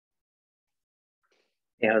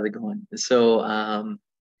Hey, how's it going?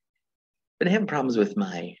 Been having problems with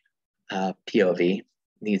my POV.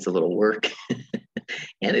 Needs a little work,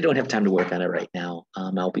 and I don't have time to work on it right now.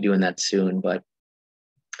 I'll be doing that soon, but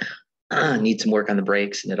need some work on the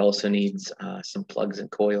brakes, and it also needs some plugs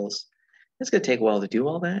and coils. It's gonna take a while to do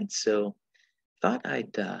all that, so thought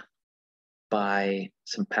I'd buy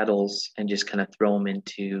some pedals and just kind of throw them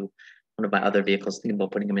into one of my other vehicles, thinking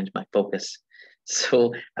about putting them into my Focus.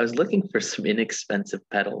 So I was looking for some inexpensive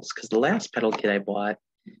pedals because the last pedal kit I bought,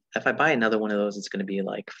 if I buy another one of those, it's going to be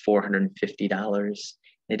like $450.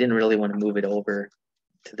 I didn't really want to move it over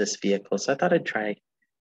to this vehicle. So I thought I'd try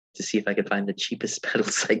to see if I could find the cheapest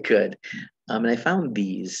pedals I could. And I found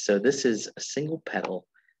these. So this is a single pedal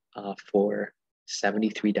for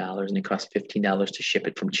 $73, and it costs $15 to ship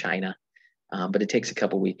it from China. But it takes a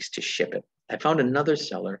couple weeks to ship it. I found another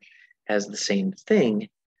seller has the same thing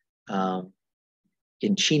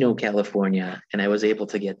in Chino, California, and I was able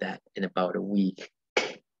to get that in about a week.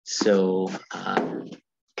 So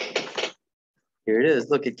here it is.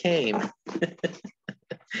 Look, it came.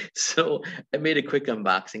 So I made a quick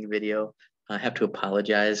unboxing video. I have to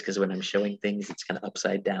apologize because when I'm showing things, it's kind of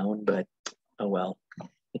upside down, but oh well.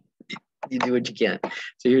 You do what you can.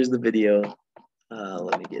 So here's the video.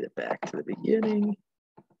 Let me get it back to the beginning.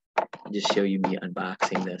 Just show you me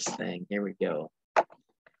unboxing this thing. Here we go. All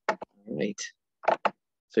right.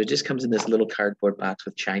 So it just comes in this little cardboard box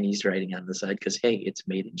with Chinese writing on the side because, hey, it's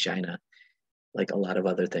made in China, like a lot of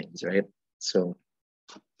other things, right? So,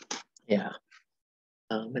 yeah.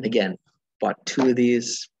 And again, bought two of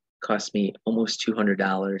these, cost me almost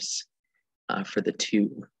 $200 for the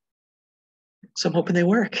two. So I'm hoping they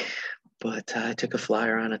work, but I took a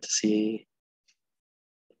flyer on it to see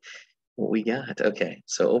what we got. Okay,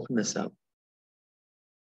 so open this up.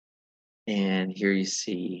 And here you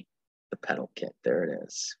see the pedal kit. There it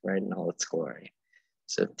is, right in all its glory.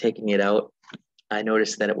 So taking it out, I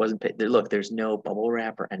noticed that it wasn't, look, there's no bubble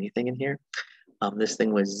wrap or anything in here. This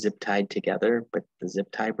thing was zip tied together, but the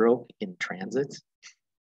zip tie broke in transit.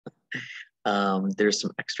 There's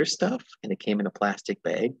some extra stuff and it came in a plastic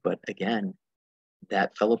bag, but again,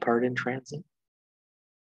 that fell apart in transit.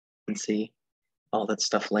 You can see all that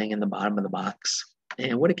stuff laying in the bottom of the box.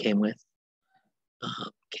 And what it came with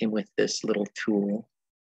this little tool,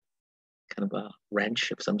 kind of a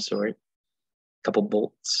wrench of some sort, a couple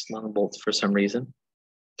bolts, long bolts for some reason.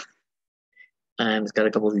 And it's got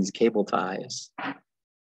a couple of these cable ties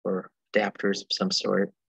or adapters of some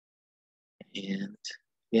sort. And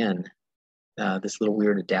again, this little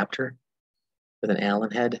weird adapter with an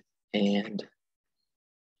Allen head and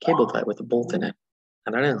cable tie with a bolt in it.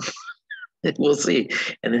 I don't know. We'll see.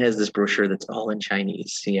 And it has this brochure that's all in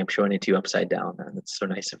Chinese. See, I'm showing it to you upside down. That's so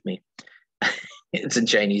nice of me. It's in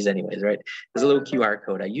Chinese anyways, right? There's a little QR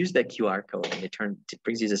code. I used that QR code and it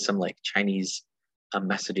brings you to some like Chinese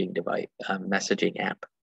messaging device, messaging app.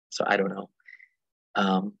 So I don't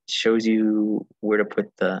know. Shows you where to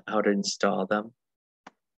put how to install them.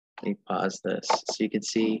 Let me pause this. So you can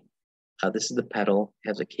see this is the pedal. It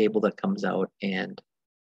has a cable that comes out and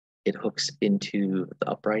it hooks into the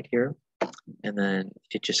upright here. And then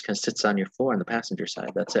it just kind of sits on your floor on the passenger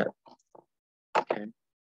side. That's it. Okay.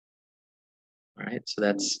 All right. So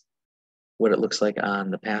that's what it looks like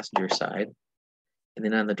on the passenger side. And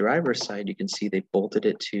then on the driver's side, you can see they bolted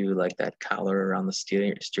it to like that collar around the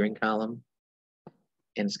steering column.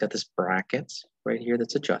 And it's got this bracket right here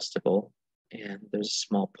that's adjustable. And there's a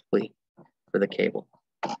small pulley for the cable.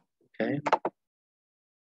 Okay.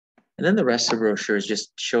 And then the rest of the brochure is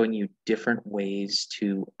just showing you different ways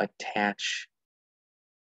to attach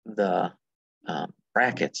the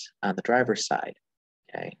brackets on the driver's side.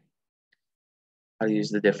 Okay. How to use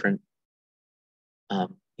the different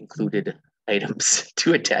included items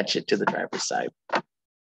to attach it to the driver's side.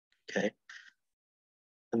 Okay.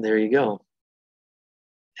 And there you go.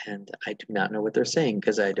 And I do not know what they're saying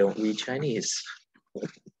because I don't read Chinese.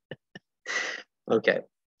 Okay.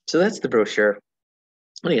 So that's the brochure.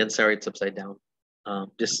 And again, sorry, it's upside down.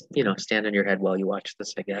 Just, stand on your head while you watch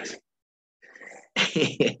this, I guess.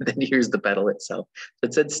 And then here's the pedal itself. So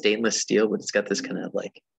it said stainless steel, but it's got this kind of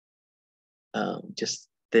like just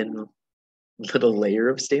thin little layer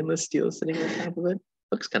of stainless steel sitting on top of it.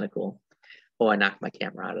 Looks kind of cool. Oh, I knocked my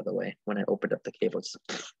camera out of the way when I opened up the cable.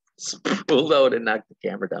 Just pulled out and knocked the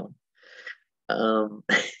camera down. So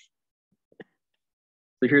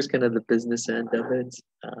here's kind of the business end of it.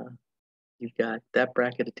 You've got that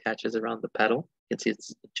bracket attaches around the pedal. You can see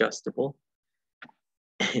it's adjustable.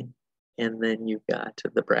 And then you've got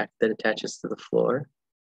the bracket that attaches to the floor.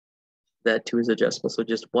 That too is adjustable. So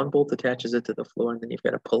just one bolt attaches it to the floor, and then you've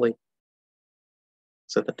got a pulley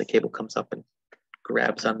so that the cable comes up and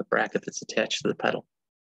grabs on the bracket that's attached to the pedal.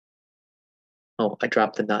 Oh, I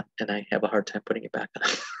dropped the nut and I have a hard time putting it back on.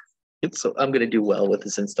 So I'm going to do well with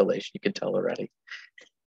this installation, you can tell already.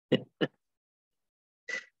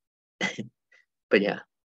 But yeah,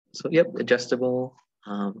 so yep, adjustable.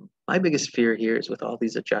 My biggest fear here is with all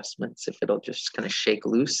these adjustments, if it'll just kind of shake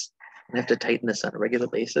loose and I have to tighten this on a regular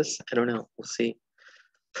basis. I don't know, we'll see.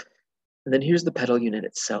 And then here's the pedal unit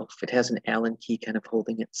itself. It has an Allen key kind of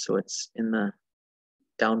holding it, so it's in the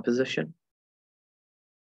down position.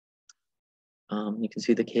 You can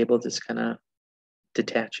see the cable just kind of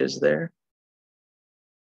detaches there.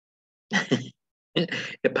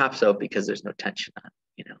 It pops out because there's no tension on it,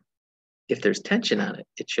 you know. If there's tension on it,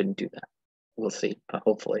 it shouldn't do that. We'll see,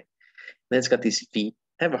 hopefully. Then it's got these feet.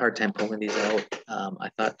 I have a hard time pulling these out. I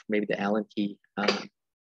thought maybe the Allen key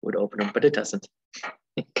would open them, but it doesn't.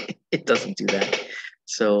 It doesn't do that.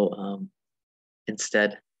 So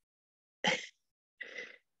instead,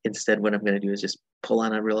 what I'm going to do is just pull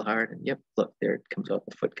on it real hard, and yep, look, there it comes out.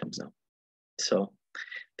 The foot comes out. So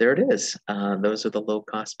there it is. Those are the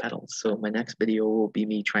low-cost pedals. So my next video will be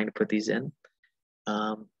me trying to put these in.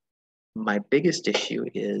 My biggest issue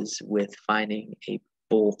is with finding a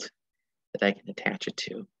bolt that I can attach it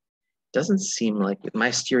to. It doesn't seem like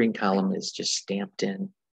my steering column is just stamped in,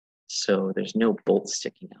 so there's no bolt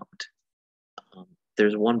sticking out.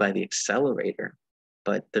 There's one by the accelerator,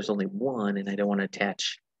 but there's only one, and I don't want to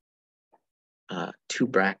attach two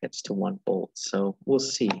brackets to one bolt. So we'll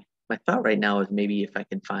see. My thought right now is maybe if I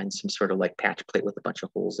can find some sort of like patch plate with a bunch of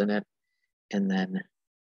holes in it, and then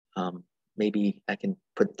maybe I can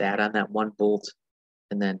put that on that one bolt,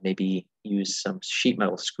 and then maybe use some sheet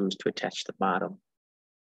metal screws to attach the bottom.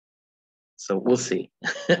 So we'll see.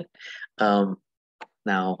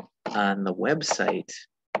 Now on the website,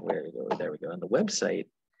 where we go? There we go. On the website,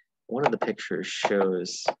 one of the pictures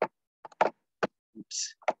shows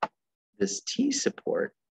this T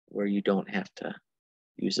support where you don't have to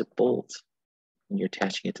use a bolt when you're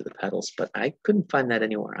attaching it to the pedals, but I couldn't find that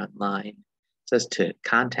anywhere online. It says to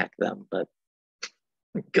contact them, but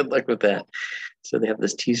good luck with that. So they have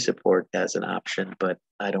this T support as an option, but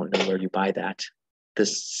I don't know where you buy that. The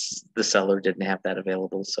seller didn't have that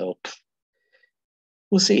available, so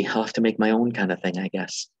we'll see. I'll have to make my own kind of thing, I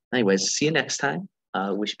guess. Anyways, see you next time.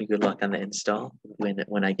 Wish me good luck on the install.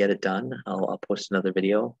 When I get it done, I'll post another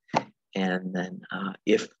video, and then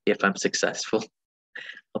if I'm successful,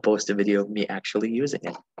 I'll post a video of me actually using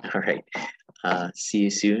it. All right. See you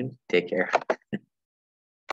soon. Take care.